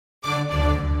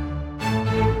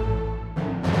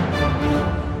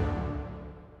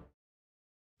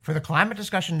For the Climate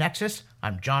Discussion Nexus,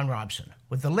 I'm John Robson,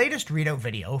 with the latest readout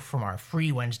video from our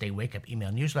free Wednesday Wake Up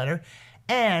email newsletter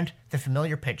and the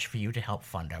familiar pitch for you to help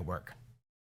fund our work.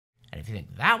 And if you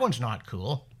think that one's not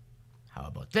cool, how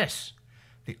about this?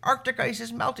 The Arctic ice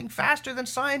is melting faster than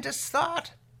scientists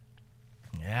thought.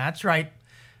 Yeah, that's right.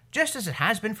 Just as it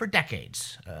has been for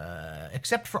decades,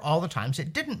 except for all the times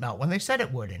it didn't melt when they said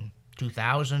it would in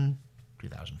 2000,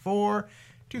 2004,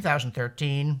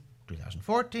 2013,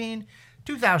 2014,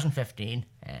 2015,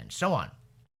 and so on.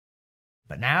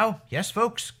 But now, yes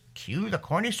folks, cue the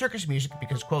corny circus music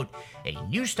because, quote, a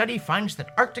new study finds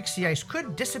that Arctic sea ice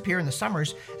could disappear in the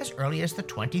summers as early as the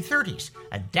 2030s,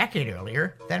 a decade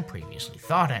earlier than previously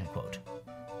thought, end quote.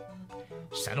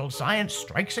 Settled science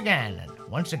strikes again, and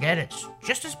once again it's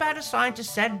just as bad as scientists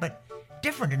said, but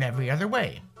different in every other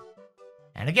way.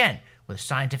 And again, with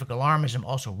scientific alarmism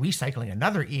also recycling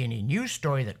another E&E News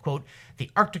story that, quote, the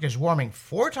Arctic is warming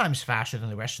 4 times faster than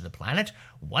the rest of the planet,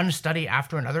 one study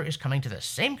after another is coming to the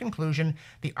same conclusion,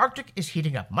 the Arctic is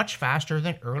heating up much faster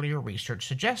than earlier research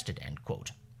suggested, end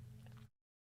quote.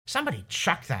 Somebody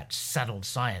chuck that settled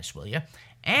science, will you?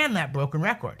 And that broken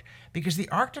record, because the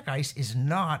Arctic ice is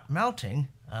not melting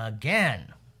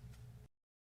again.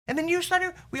 In the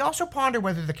newsletter, we also ponder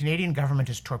whether the Canadian government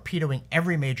is torpedoing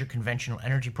every major conventional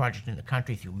energy project in the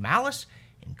country through malice,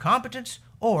 incompetence,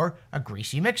 or a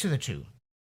greasy mix of the two.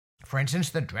 For instance,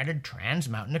 the dreaded Trans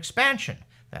Mountain Expansion,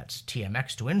 that's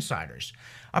TMX to insiders,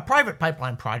 a private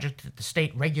pipeline project that the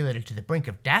state regulated to the brink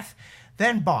of death,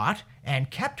 then bought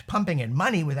and kept pumping in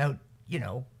money without,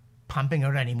 pumping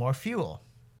out any more fuel.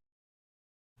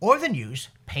 Or the news,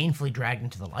 painfully dragged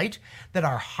into the light, that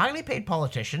our highly paid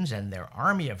politicians and their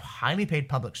army of highly paid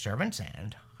public servants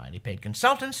and highly paid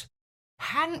consultants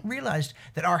hadn't realized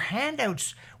that our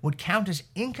handouts would count as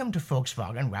income to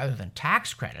Volkswagen rather than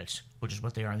tax credits, which is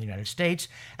what they are in the United States,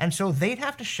 and so they'd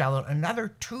have to shell out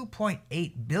another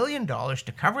 $2.8 billion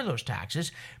to cover those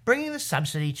taxes, bringing the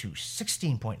subsidy to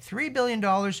 $16.3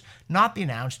 billion, not the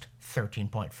announced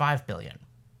 $13.5 billion.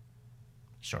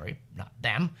 Sorry, not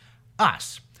them,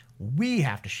 us. We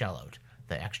have to shell out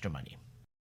the extra money.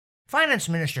 Finance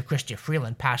Minister Chrystia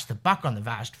Freeland passed the buck on the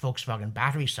vast Volkswagen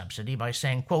battery subsidy by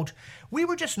saying, quote, we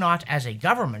were just not, as a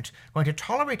government, going to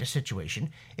tolerate a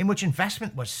situation in which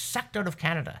investment was sucked out of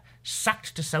Canada,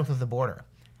 sucked to south of the border.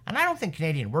 And I don't think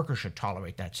Canadian workers should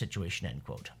tolerate that situation, end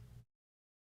quote.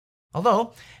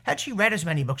 Although, had she read as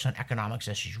many books on economics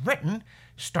as she's written,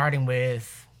 starting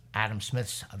with Adam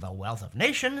Smith's The Wealth of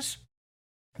Nations,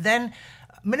 then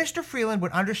Minister Freeland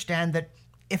would understand that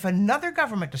if another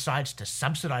government decides to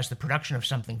subsidize the production of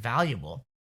something valuable,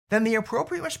 then the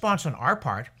appropriate response on our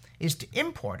part is to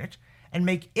import it and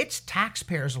make its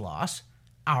taxpayers' loss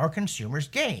our consumers'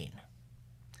 gain.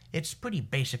 It's pretty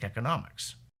basic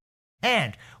economics.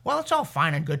 And while it's all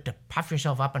fine and good to puff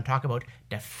yourself up and talk about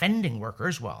defending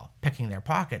workers while picking their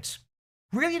pockets,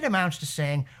 really it amounts to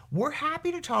saying we're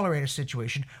happy to tolerate a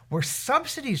situation where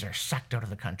subsidies are sucked out of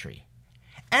the country.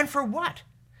 And for what?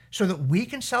 So that we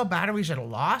can sell batteries at a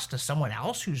loss to someone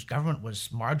else whose government was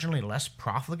marginally less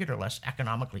profligate or less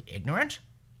economically ignorant?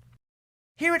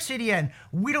 Here at CDN,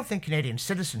 we don't think Canadian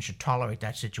citizens should tolerate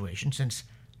that situation since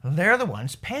they're the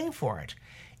ones paying for it,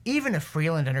 even if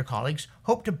Freeland and her colleagues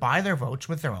hope to buy their votes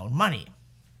with their own money.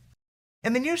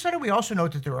 In the newsletter, we also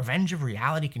note that the revenge of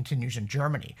reality continues in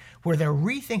Germany, where they're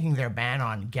rethinking their ban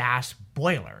on gas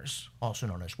boilers, also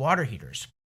known as water heaters,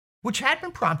 which had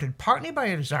been prompted partly by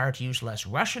a desire to use less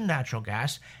Russian natural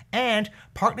gas and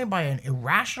partly by an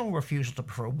irrational refusal to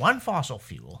prefer one fossil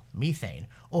fuel, methane,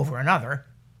 over another,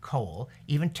 coal,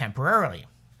 even temporarily.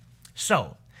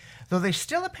 So, though they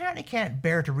still apparently can't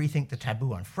bear to rethink the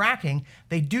taboo on fracking,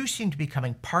 they do seem to be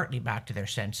coming partly back to their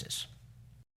senses.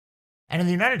 And in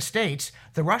the United States,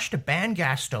 the rush to ban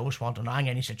gas stoves while denying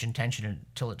any such intention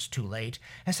until it's too late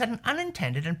has had an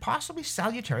unintended and possibly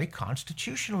salutary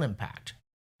constitutional impact.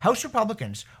 House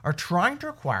Republicans are trying to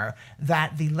require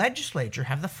that the legislature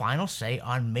have the final say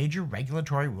on major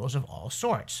regulatory rules of all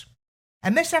sorts.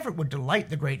 And this effort would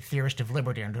delight the great theorist of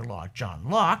liberty under law, John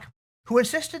Locke, who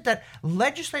insisted that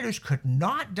legislators could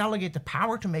not delegate the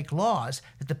power to make laws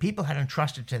that the people had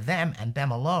entrusted to them and them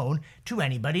alone to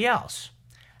anybody else.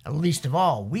 Least of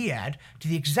all, we add, to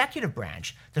the executive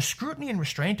branch, the scrutiny and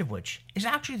restraint of which is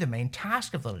actually the main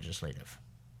task of the legislative.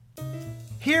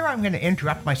 Here I'm going to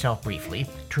interrupt myself briefly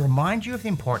to remind you of the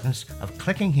importance of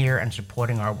clicking here and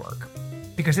supporting our work.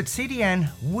 Because at CDN,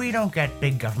 we don't get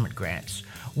big government grants.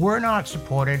 We're not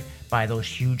supported by those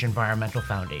huge environmental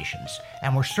foundations,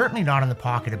 and we're certainly not in the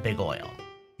pocket of big oil.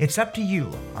 It's up to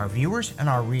you, our viewers and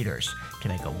our readers, to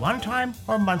make a one-time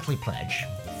or monthly pledge,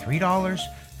 $3,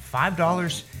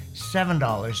 $5,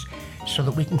 $7, so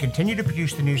that we can continue to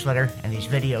produce the newsletter and these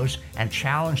videos and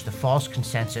challenge the false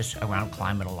consensus around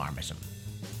climate alarmism.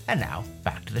 And now,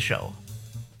 back to the show.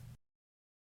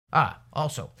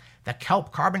 Also, the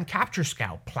kelp carbon capture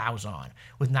scout plows on,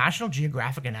 with National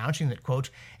Geographic announcing that, quote,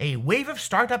 a wave of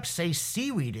startups say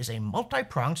seaweed is a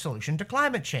multi-pronged solution to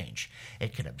climate change.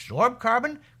 It can absorb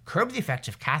carbon, curb the effects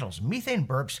of cattle's methane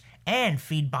burps, and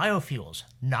feed biofuels,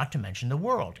 not to mention the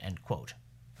world, end quote.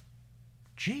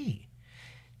 Gee,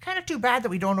 kind of too bad that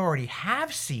we don't already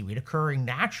have seaweed occurring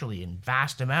naturally in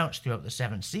vast amounts throughout the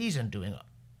seven seas and doing...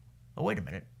 Oh, wait a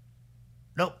minute.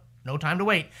 Nope. No time to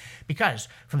wait, because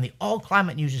from the All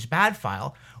Climate News is Bad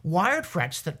file, Wired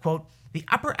frets that, quote, the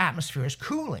upper atmosphere is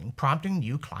cooling, prompting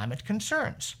new climate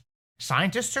concerns.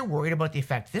 Scientists are worried about the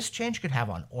effect this change could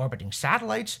have on orbiting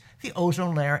satellites, the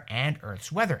ozone layer, and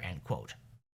Earth's weather, end quote.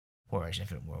 Whereas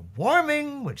if it were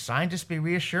warming, would scientists be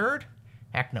reassured?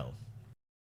 Heck no.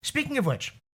 Speaking of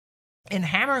which, in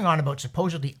hammering on about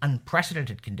supposedly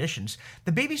unprecedented conditions,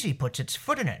 the BBC puts its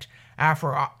foot in it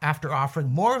after offering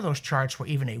more of those charts where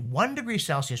even a 1 degree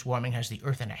Celsius warming has the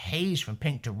Earth in a haze from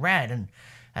pink to red, and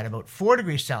at about 4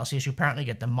 degrees Celsius you apparently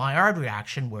get the Maillard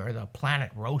reaction where the planet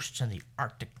roasts and the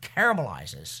Arctic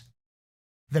caramelizes.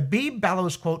 The Beeb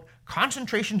bellows, quote,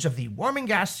 concentrations of the warming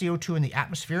gas CO2 in the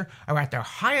atmosphere are at their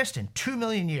highest in 2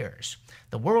 million years.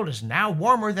 The world is now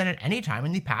warmer than at any time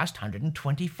in the past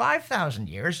 125,000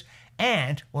 years,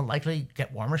 and will likely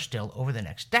get warmer still over the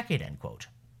next decade, end quote.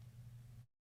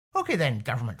 Okay then,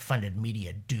 government-funded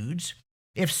media dudes.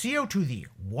 If CO2, the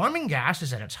warming gas,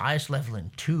 is at its highest level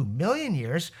in 2 million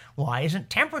years, why isn't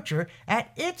temperature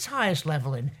at its highest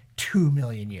level in 2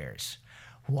 million years?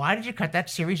 Why did you cut that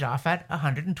series off at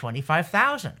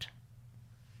 125,000?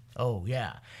 Oh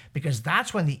yeah, because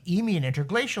that's when the Eemian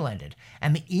interglacial ended,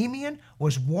 and the Eemian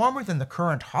was warmer than the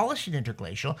current Holocene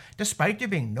interglacial, despite there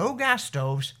being no gas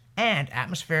stoves and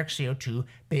atmospheric CO2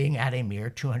 being at a mere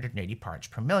 280 parts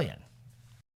per million.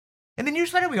 In the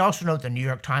newsletter, we also note the New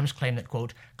York Times claim that,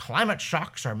 quote, climate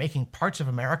shocks are making parts of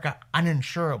America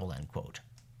uninsurable, end quote.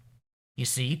 You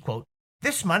see, quote,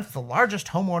 this month, the largest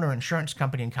homeowner insurance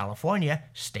company in California,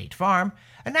 State Farm,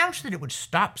 announced that it would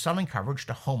stop selling coverage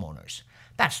to homeowners.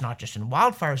 That's not just in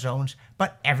wildfire zones,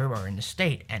 but everywhere in the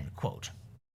state, end quote.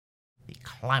 The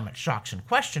climate shocks in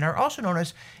question are also known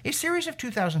as a series of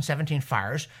 2017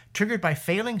 fires triggered by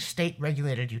failing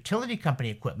state-regulated utility company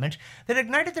equipment that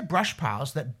ignited the brush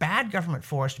piles that bad government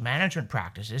forest management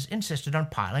practices insisted on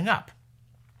piling up.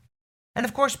 And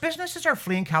of course, businesses are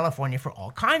fleeing California for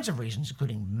all kinds of reasons,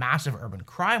 including massive urban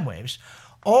crime waves,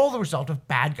 all the result of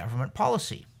bad government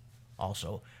policy.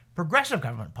 Also, progressive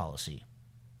government policy.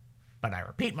 But I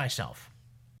repeat myself.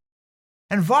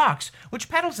 And Vox, which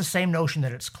peddles the same notion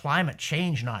that it's climate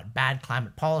change, not bad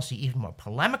climate policy, even more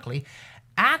polemically,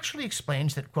 actually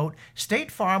explains that, quote,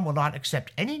 State Farm will not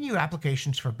accept any new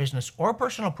applications for business or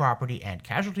personal property and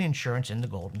casualty insurance in the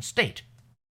Golden State.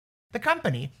 The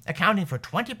company, accounting for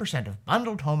 20% of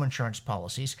bundled home insurance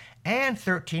policies and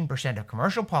 13% of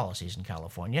commercial policies in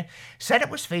California, said it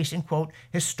was facing, quote,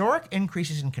 historic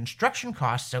increases in construction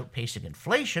costs outpacing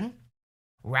inflation,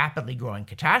 rapidly growing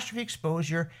catastrophe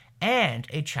exposure, and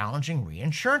a challenging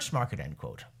reinsurance market, end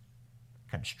quote.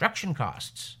 Construction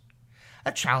costs,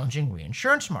 a challenging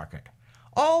reinsurance market,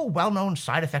 all well-known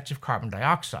side effects of carbon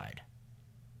dioxide,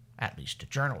 at least to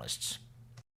journalists.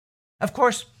 Of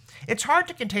course, it's hard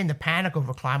to contain the panic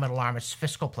over climate alarmists'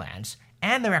 fiscal plans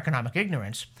and their economic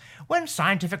ignorance when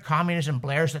scientific communism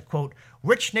blares that, quote,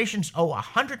 rich nations owe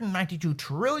 $192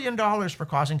 trillion for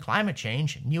causing climate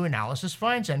change, new analysis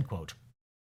finds, end quote.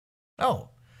 Oh,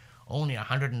 only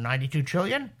 $192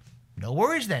 trillion? No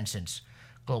worries then, since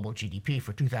global GDP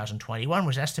for 2021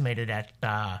 was estimated at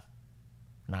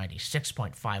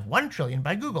 $96.51 trillion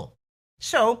by Google.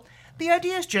 So, the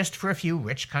idea is just for a few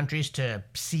rich countries to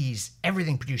seize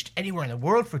everything produced anywhere in the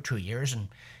world for 2 years and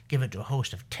give it to a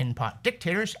host of tin-pot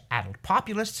dictators, addled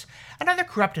populists, and other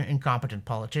corrupt and incompetent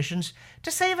politicians to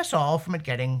save us all from it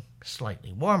getting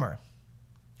slightly warmer.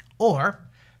 Or,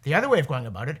 the other way of going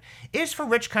about it is for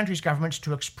rich countries' governments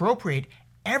to expropriate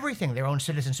everything their own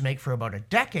citizens make for about a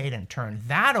decade and turn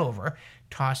that over,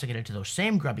 tossing it into those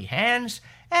same grubby hands,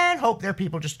 and hope their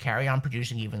people just carry on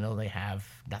producing even though they have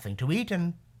nothing to eat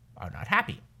and are not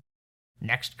happy.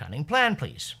 Next cunning plan,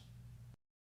 please.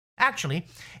 Actually,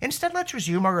 instead let's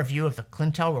resume our review of the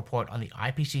Clintel report on the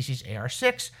IPCC's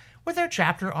AR6 with their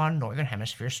chapter on Northern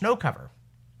Hemisphere snow cover.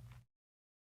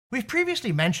 We've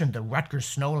previously mentioned the Rutgers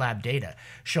Snow Lab data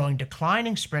showing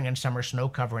declining spring and summer snow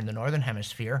cover in the Northern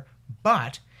Hemisphere,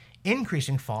 but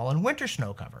increasing fall and winter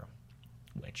snow cover,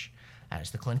 which,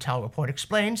 as the Clintel report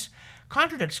explains,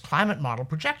 contradicts climate model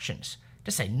projections,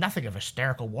 to say nothing of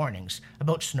hysterical warnings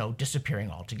about snow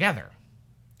disappearing altogether.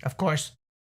 Of course,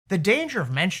 the danger of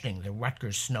mentioning the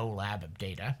Rutgers Snow Lab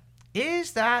data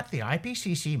is that the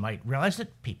IPCC might realize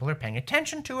that people are paying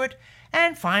attention to it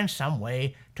and find some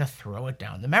way to throw it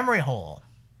down the memory hole.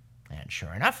 And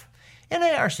sure enough, in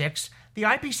AR6, the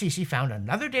IPCC found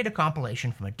another data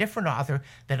compilation from a different author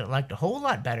that it liked a whole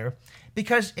lot better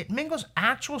because it mingles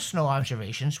actual snow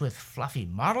observations with fluffy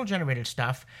model-generated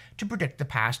stuff to predict the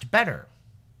past better.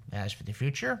 As for the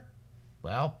future,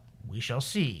 well, we shall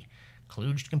see.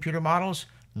 Kludged computer models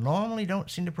normally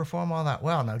don't seem to perform all that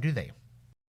well, now do they?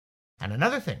 And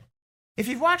another thing, if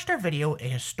you've watched our video, A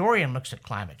Historian Looks at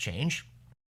Climate Change,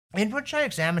 in which I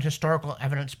examined historical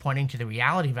evidence pointing to the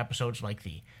reality of episodes like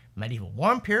the medieval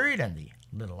warm period and the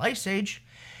Little Ice Age,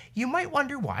 you might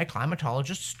wonder why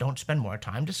climatologists don't spend more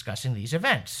time discussing these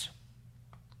events.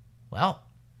 Well,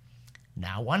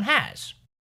 now one has.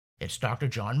 It's Dr.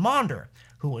 John Maunder,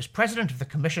 who was president of the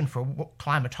Commission for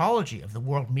Climatology of the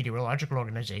World Meteorological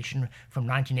Organization from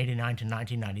 1989 to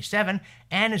 1997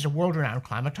 and is a world-renowned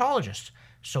climatologist.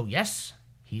 So yes,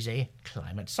 he's a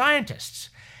climate scientist.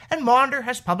 And Maunder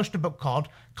has published a book called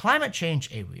Climate Change,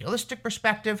 A Realistic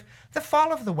Perspective, The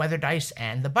Fall of the Weather Dice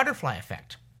and the Butterfly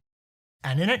Effect.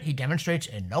 And in it, he demonstrates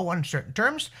in no uncertain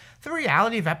terms the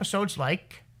reality of episodes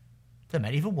like the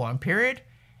medieval warm period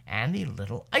and the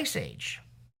Little Ice Age.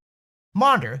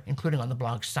 Maunder, including on the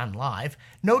blog Sun Live,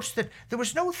 notes that there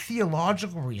was no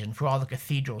theological reason for all the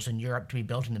cathedrals in Europe to be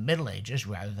built in the Middle Ages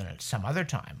rather than at some other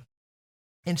time.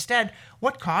 Instead,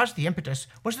 what caused the impetus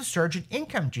was the surge in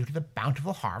income due to the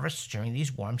bountiful harvests during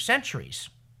these warm centuries.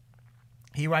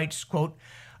 He writes, quote,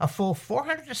 a full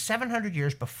 400 to 700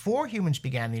 years before humans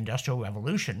began the Industrial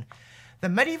Revolution, the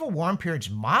medieval warm period's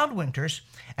mild winters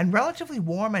and relatively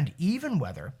warm and even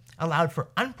weather allowed for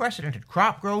unprecedented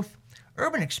crop growth,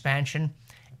 urban expansion,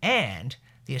 and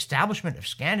the establishment of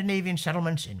Scandinavian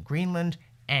settlements in Greenland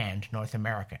and North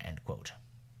America, end quote.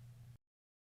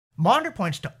 Maunder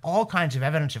points to all kinds of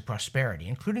evidence of prosperity,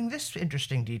 including this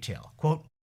interesting detail, quote,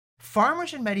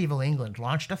 farmers in medieval England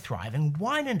launched a thriving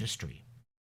wine industry.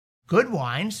 Good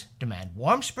wines demand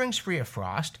warm springs free of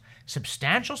frost,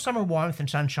 substantial summer warmth and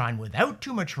sunshine without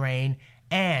too much rain,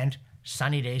 and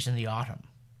sunny days in the autumn.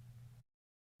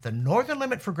 The northern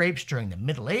limit for grapes during the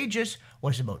Middle Ages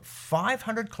was about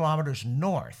 500 kilometers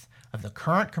north of the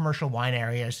current commercial wine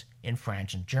areas in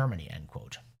France and Germany, end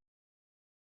quote.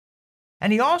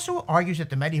 And he also argues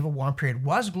that the medieval warm period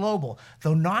was global,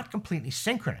 though not completely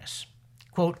synchronous.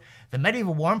 Quote, the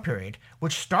medieval warm period,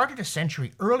 which started a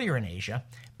century earlier in Asia,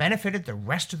 benefited the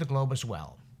rest of the globe as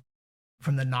well.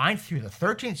 From the 9th through the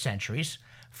 13th centuries,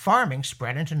 farming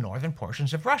spread into northern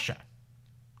portions of Russia.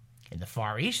 In the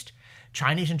Far East,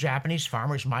 Chinese and Japanese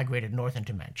farmers migrated north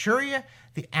into Manchuria,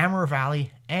 the Amur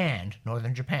Valley, and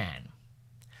northern Japan.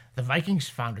 The Vikings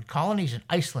founded colonies in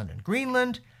Iceland and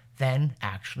Greenland, then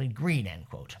actually green, end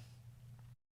quote.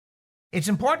 It's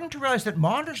important to realize that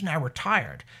Maunder's now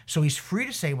retired, so he's free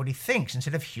to say what he thinks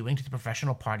instead of hewing to the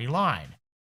professional party line,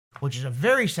 which is a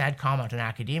very sad comment on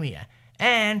academia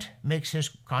and makes his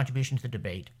contribution to the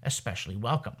debate especially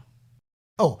welcome.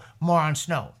 Oh, more on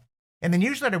snow. In the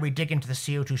newsletter, we dig into the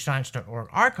CO2science.org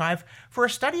archive for a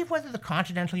study of whether the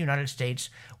continental United States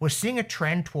was seeing a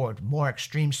trend toward more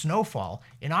extreme snowfall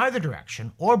in either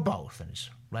direction or both, and is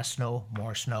less snow,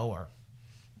 or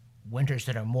winters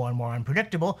that are more and more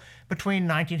unpredictable between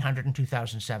 1900 and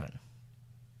 2007.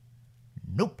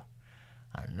 Nope.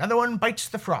 Another one bites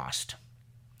the frost.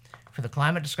 For the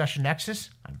Climate Discussion Nexus,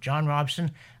 I'm John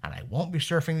Robson, and I won't be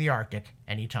surfing the Arctic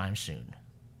anytime soon.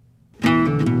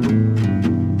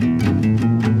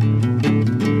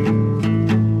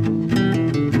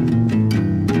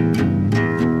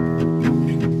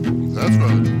 That's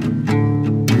right.